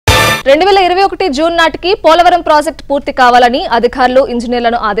2021 June నాటికి Polavaram project పూర్తి కావాలని అధికారులు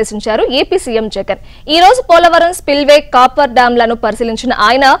ఇంజనీర్లను ఆదేశించారు ఏపీ సీఎం జగన్. ఈ రోజు పోలవరం స్పిల్వే కాపర్ డ్యాంలను పరిశీలించిన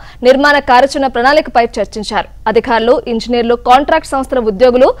ఆయన నిర్మాణ కార్యాచరణ ప్రణాళికపై చర్చించారు. అధికారులు, ఇంజనీర్లు, కాంట్రాక్ట్ సంస్థల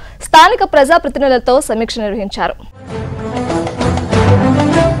ఉద్యోగులు, స్థానిక ప్రజాప్రతినిధులతో సమీక్ష నిర్వహించారు.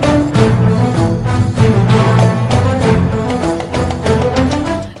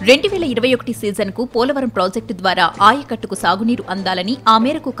 2021 సీజన్కు పోలవరం ప్రాజెక్టు ద్వారా ఆయకట్టుకు సాగునీరు అందాలని, ఆ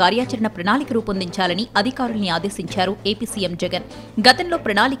మేరకు కార్యాచరణ ప్రణాళిక రూపొందించాలని అధికారుల్ని ఆదేశించారు ఏపీ సీఎం జగన్. గతంలో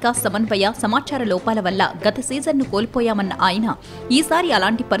ప్రణాళిక, సమన్వయ, సమాచార లోపాల వల్ల గత సీజన్ను కోల్పోయామన్న ఆయన ఈసారి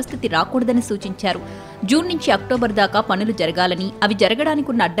అలాంటి పరిస్థితి రాకూడదని సూచించారు. జూన్ నుంచి అక్టోబర్ దాకా పనులు జరగాలని, అవి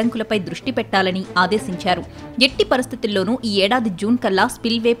జరగడానికున్న అడ్డంకులపై దృష్టి పెట్టాలని ఆదేశించారు. ఎట్టి పరిస్థితుల్లోనూ ఈ ఏడాది జూన్ కల్లా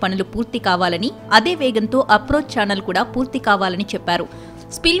స్పిల్వే పనులు పూర్తి కావాలని, అదే వేగంతో అప్రోచ్ ఛానల్ కూడా పూర్తి కావాలని చెప్పారు.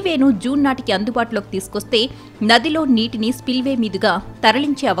 స్పిల్వేను జూన్ నాటికి అందుబాటులోకి తీసుకొస్తే నదిలో నీటిని స్పిల్వే మీదుగా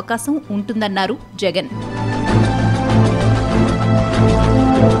తరలించే అవకాశం ఉంటుందన్నారు జగన్.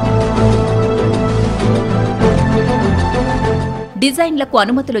 డిజైన్లకు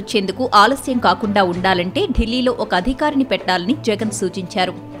అనుమతులొచ్చేందుకు ఆలస్యం కాకుండా ఉండాలంటే ఢిల్లీలో ఒక అధికారిని పెట్టాలని జగన్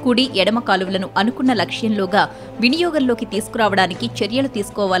సూచించారు. కుడి, ఎడమ కాలువలను అనుకున్న లక్ష్యంలోగా వినియోగంలోకి తీసుకురావడానికి చర్యలు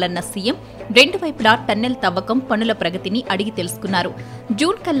తీసుకోవాలన్న సీఎం రెండు వైపులా టన్నెల్ తవ్వకం పనుల ప్రగతిని అడిగి తెలుసుకున్నారు.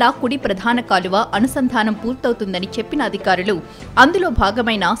 జూన్ కల్లా కుడి ప్రధాన కాలువ అనుసంధానం పూర్తవుతుందని చెప్పిన అధికారులు అందులో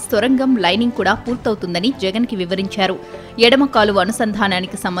భాగమైన సొరంగం లైనింగ్ కూడా పూర్తవుతుందని జగన్కి వివరించారు. ఎడమ కాలువ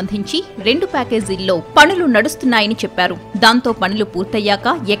అనుసంధానానికి సంబంధించి 2 ప్యాకేజీల్లో పనులు నడుస్తున్నాయని చెప్పారు. దాంతో పనులు పూర్తయ్యాక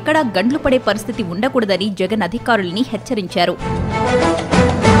ఎక్కడా గండ్లు పడే పరిస్థితి ఉండకూడదని జగన్ అధికారుల్ని హెచ్చరించారు.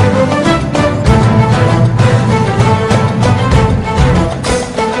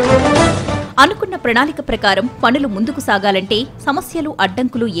 అనుకున్న ప్రణాళిక ప్రకారం పనులు ముందుకు సాగాలంటే సమస్యలు,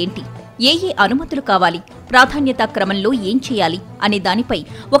 అడ్డంకులు ఏంటి, ఏ అనుమతులు కావాలి, ప్రాధాన్యతా క్రమంలో ఏం చేయాలి అనే దానిపై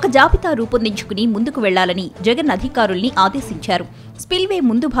ఒక జాబితా రూపొందించుకుని ముందుకు వెళ్లాలని జగన్ అధికారుల్ని ఆదేశించారు. స్పిల్వే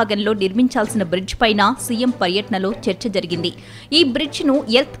ముందు భాగంలో నిర్మించాల్సిన బ్రిడ్జ్ పైన సీఎం పర్యటనలో చర్చ జరిగింది. ఈ బ్రిడ్జ్ను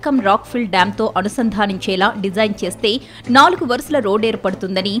earth cum rock fill డ్యాంతో అనుసంధానించేలా design చేస్తే 4 వరుసల రోడ్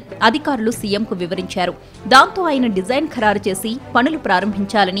ఏర్పడుతుందని అధికారులు సీఎంకు వివరించారు. దాంతో ఆయన డిజైన్ ఖరారు చేసి పనులు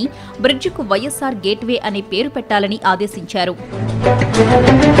ప్రారంభించాలని, బ్రిడ్జికు వైఎస్ఆర్ గేట్వే అనే పేరు పెట్టాలని ఆదేశించారు.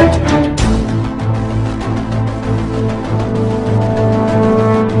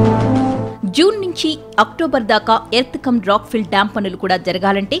 జూన్ నుంచి అక్టోబర్ దాకా earth cum rock fill dam పనులు కూడా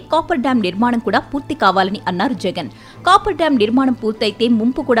జరగాలంటే కాపర్ డ్యాం నిర్మాణం కూడా పూర్తి కావాలని అన్నారు జగన్. కాపర్ డ్యాం నిర్మాణం పూర్తయితే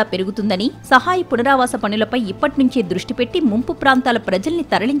ముంపు కూడా పెరుగుతుందని, సహాయ పునరావాస పనులపై ఇప్పటి నుంచే దృష్టి పెట్టి ముంపు ప్రాంతాల ప్రజల్ని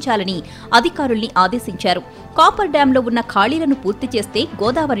తరలించాలని అధికారుల్ని ఆదేశించారు. కాపర్ డ్యాంలో ఉన్న ఖాళీలను పూర్తి చేస్తే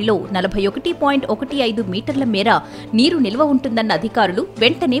గోదావరిలో 41.15 మీటర్ల మేర నీరు నిల్వ ఉంటుందన్న అధికారులు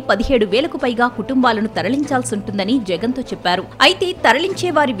వెంటనే 17,000కు పైగా కుటుంబాలను తరలించాల్సుంటుందని జగన్తో చెప్పారు. అయితే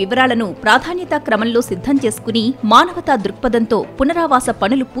తరలించే వారి వివరాలను ప్రాధాన్యతా క్రమంలో సిద్ధం చేసుకుని మానవతా దృక్పథంతో పునరావాస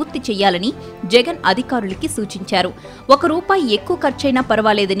పనులు పూర్తి చేయాలని జగన్ అధికారులకి సూచించారు. ₹1 ఎక్కువ ఖర్చైనా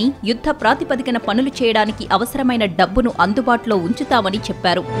పర్వాలేదని, యుద్ధ ప్రాతిపదికన పనులు చేయడానికి అవసరమైన డబ్బును అందుబాటులో ఉంచుతామని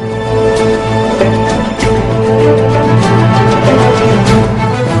చెప్పారు.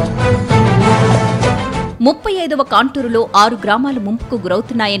 35వ కాంటూరులో 6 గ్రామాలు ముంపుకు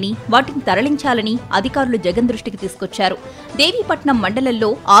గురవుతున్నాయని, వాటిని తరలించాలని అధికారులు జగన్ దృష్టికి తీసుకొచ్చారు. దేవీపట్నం మండలంలో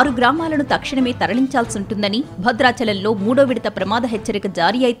 6 గ్రామాలను తక్షణమే తరలించాల్సుంటుందని, భద్రాచలంలో 3వ విడత ప్రమాద హెచ్చరిక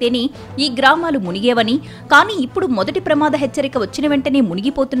జారీ అయితేనే ఈ గ్రామాలు మునిగేవని, కానీ ఇప్పుడు మొదటి ప్రమాద హెచ్చరిక వచ్చిన వెంటనే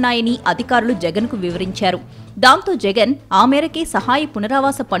మునిగిపోతున్నాయని అధికారులు జగన్కు వివరించారు. దాంతో జగన్ ఆ మేరకే సహాయ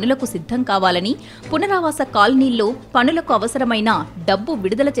పునరావాస పనులకు సిద్ధం కావాలని, పునరావాస కాలనీల్లో పనులకు అవసరమైన డబ్బు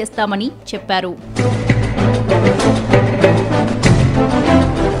విడుదల చేస్తామని చెప్పారు.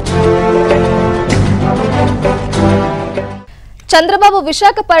 చంద్రబాబు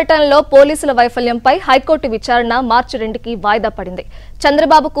విశాఖ పర్యటనలో పోలీసుల వైఫల్యంపై హైకోర్టు విచారణ మార్చి 2కి వాయిదా పడింది.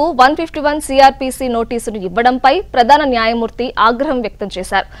 చంద్రబాబుకు 151 సిఆర్పిసి నోటీసును ఇవ్వడంపై ప్రధాన న్యాయమూర్తి ఆగ్రహం వ్యక్తం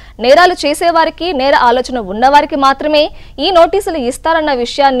చేశారు. నేరాలు చేసేవారికి, నేర ఆలోచన ఉన్నవారికి మాత్రమే ఈ నోటీసులు ఇస్తారన్న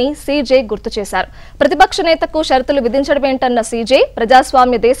విషయాన్ని సీజే గుర్తు చేశారు. ప్రతిపక్ష నేతకు షరతులు విధించడమేంటన్న సీజే,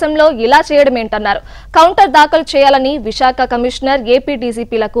 ప్రజాస్వామ్య దేశంలో ఇలా చేయడమేంటన్నారు. కౌంటర్ దాఖలు చేయాలని విశాఖ కమిషనర్, ఏపీ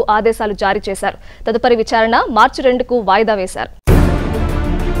డీజీపీలకు ఆదేశాలు జారీ చేశారు. తదుపరి విచారణ మార్చి 2కు వాయిదా వేశారు.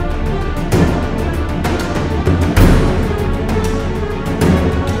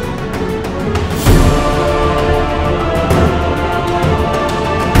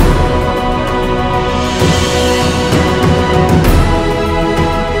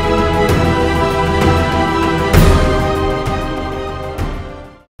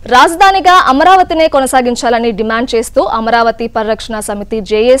 రాజధానిగా అమరావతినే కొనసాగించాలని డిమాండ్ చేస్తూ అమరావతి పరిరక్షణ సమితి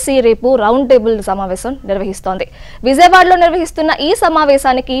జేఏసీ రేపు రౌండ్ టేబుల్ సమావేశం నిర్వహిస్తోంది. విజయవాడలో నిర్వహిస్తున్న ఈ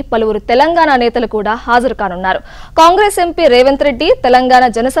సమావేశానికి పలువురు తెలంగాణ నేతలు కూడా హాజరు కానున్నారు. కాంగ్రెస్ ఎంపీ రేవంత్ రెడ్డి, తెలంగాణ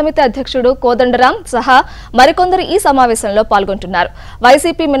జనసమితి అధ్యక్షుడు కోదండరాం సహా మరికొందరు ఈ సమావేశంలో పాల్గొంటున్నారు.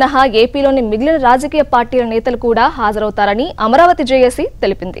 వైసీపీ మినహా ఏపీలోని మిగిలిన రాజకీయ పార్టీల నేతలు కూడా హాజరవుతారని అమరావతి జేఏసీ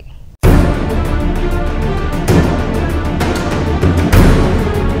తెలిపింది.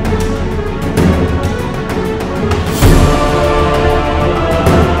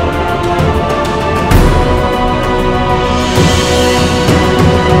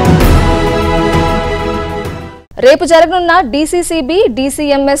 రేపు జరగనున్న డీసీసీబీ,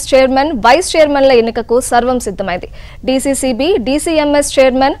 డీసీఎంఎస్ చైర్మన్, వైస్ చైర్మన్ల ఎన్నికకు సర్వం సిద్ధమైంది. DCCB, DCMS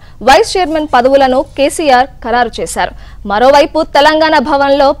chairman, vice chairman పదవులను కేసీఆర్ ఖరారు చేశారు. మరోవైపు తెలంగాణ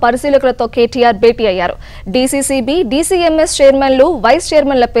భవన్లో పరిశీలకులతో కేటీఆర్ భేటీ అయ్యారు. డీసీసీబీ, డీసీఎంఎస్ చైర్మన్లు, వైస్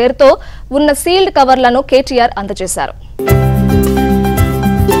చైర్మన్ల పేరుతో ఉన్న సీల్డ్ కవర్లను కేటీఆర్ అందజేశారు.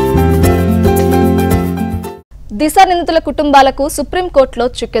 దిశ నిందితుల కుటుంబాలకు సుప్రీంకోర్టులో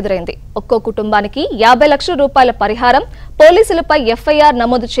చిక్కెదురైంది. ఒక్కో కుటుంబానికి 50 లక్షల రూపాయల పరిహారం, పోలీసులపై ఎఫ్ఐఆర్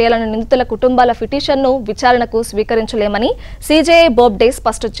నమోదు చేయాలన్న నిందితుల కుటుంబాల పిటిషన్ను విచారణకు స్వీకరించలేమని సీజేఐ బోబ్డే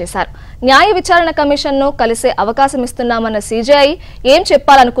స్పష్టం చేశారు. న్యాయ విచారణ కమిషన్ను కలిసే అవకాశం ఇస్తున్నామన్న సీజేఐ ఏం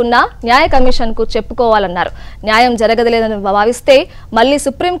చెప్పాలనుకున్నా న్యాయ కమిషన్కు చెప్పుకోవాలన్నారు. న్యాయం జరగలేదని భావిస్తే మళ్లీ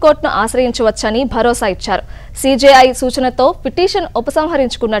సుప్రీంకోర్టును ఆశ్రయించవచ్చని భరోసా ఇచ్చారు. సీజేఐ సూచనతో పిటిషన్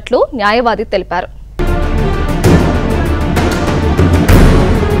ఉపసంహరించుకున్నట్లు న్యాయవాది తెలిపారు.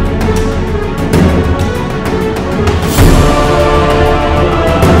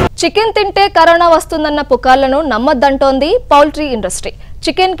 చికెన్ తింటే కరోనా వస్తుందన్న పుకార్లను నమ్మొద్దంటోంది పౌల్ట్రీ ఇండస్ట్రీ.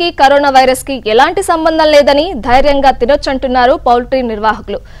 చికెన్ కి కరోనా వైరస్ కి ఎలాంటి సంబంధం లేదని ధైర్యంగా తినొచ్చంటున్నారు పౌల్ట్రీ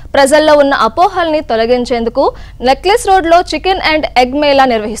నిర్వాహకులు. ప్రజల్లో ఉన్న అపోహల్ని తొలగించేందుకు నెక్లెస్ రోడ్ లో చికెన్ అండ్ ఎగ్ మేళా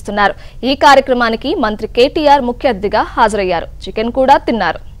నిర్వహిస్తున్నారు. ఈ కార్యక్రమానికి మంత్రి కేటీఆర్ ముఖ్య అతిథిగా హాజరయ్యారు. చికెన్ కూడా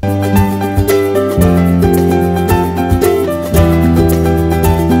తిన్నారు.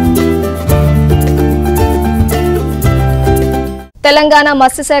 తెలంగాణ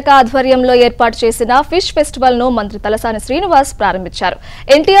మత్స్యశాఖ ఆధ్వర్యంలో ఏర్పాటు చేసిన ఫిష్ ఫెస్టివల్ ను మంత్రి తలసాని శ్రీనివాస్ ప్రారంభించారు.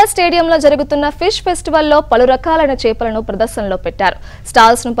 ఎన్టీఆర్ స్టేడియంలో జరుగుతున్న ఫిష్ ఫెస్టివల్లో పలు రకాలైన చేపలను ప్రదర్శనలో పెట్టారు.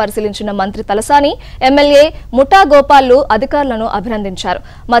 స్టాల్స్ ను పరిశీలించిన మంత్రి తలసాని, ఎమ్మెల్యే ముఠా గోపాల్లు అధికారులను అభినందించారు.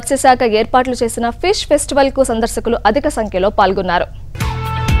 మత్స్యశాఖ ఏర్పాట్లు చేసిన ఫిష్ ఫెస్టివల్ కు సందర్శకులు అధిక సంఖ్యలో పాల్గొన్నారు.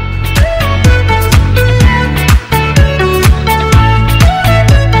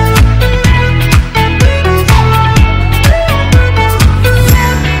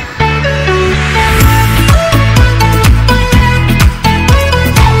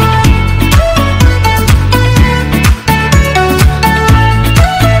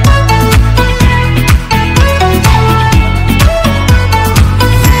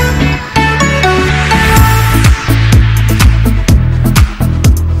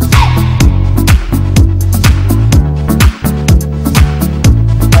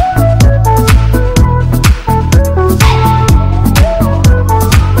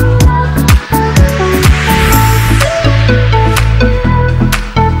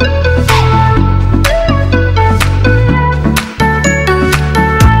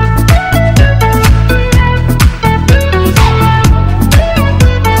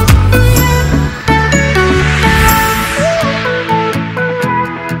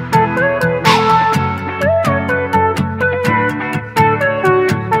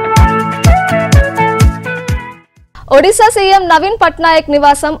 ఒడిశా సీఎం నవీన్ పట్నాయక్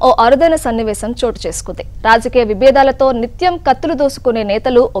నివాసం ఓ అరుదైన సన్నివేశం చోటు చేసుకుంది. రాజకీయ విభేదాలతో నిత్యం కత్తులు దూసుకునే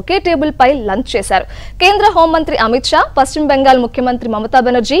నేతలు ఒకే టేబుల్ పై లంచ్ చేశారు. కేంద్ర హోంమంత్రి అమిత్ షా, పశ్చిమ బెంగాల్ ముఖ్యమంత్రి మమతా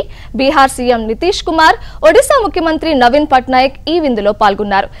బెనర్జీ, బీహార్ సీఎం నితీష్ కుమార్, ఒడిశా ముఖ్యమంత్రి నవీన్ పట్నాయక్ ఈ విందులో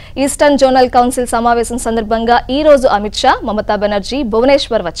పాల్గొన్నారు. ఈస్టర్న్ జోనల్ కౌన్సిల్ సమావేశం సందర్భంగా ఈ రోజు అమిత్ షా, మమతా బెనర్జీ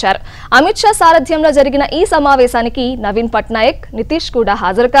భువనేశ్వర్ వచ్చారు. అమిత్ షా సారథ్యంలో జరిగిన ఈ సమావేశానికి నవీన్ పట్నాయక్, నితీష్ కూడా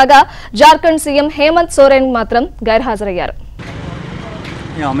హాజరు కాగా జార్ఖండ్ సీఎం హేమంత్ సోరెన్ మాత్రం హాజరయ్యారు.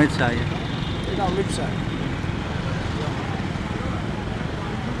 अमित शाह अमित शाह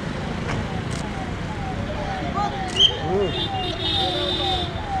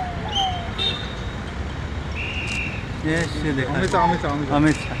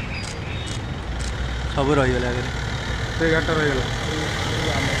सब रही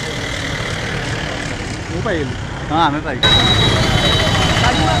हाँ आम पाई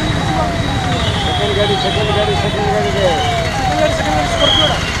सेकंड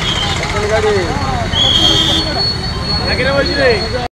गाड़ी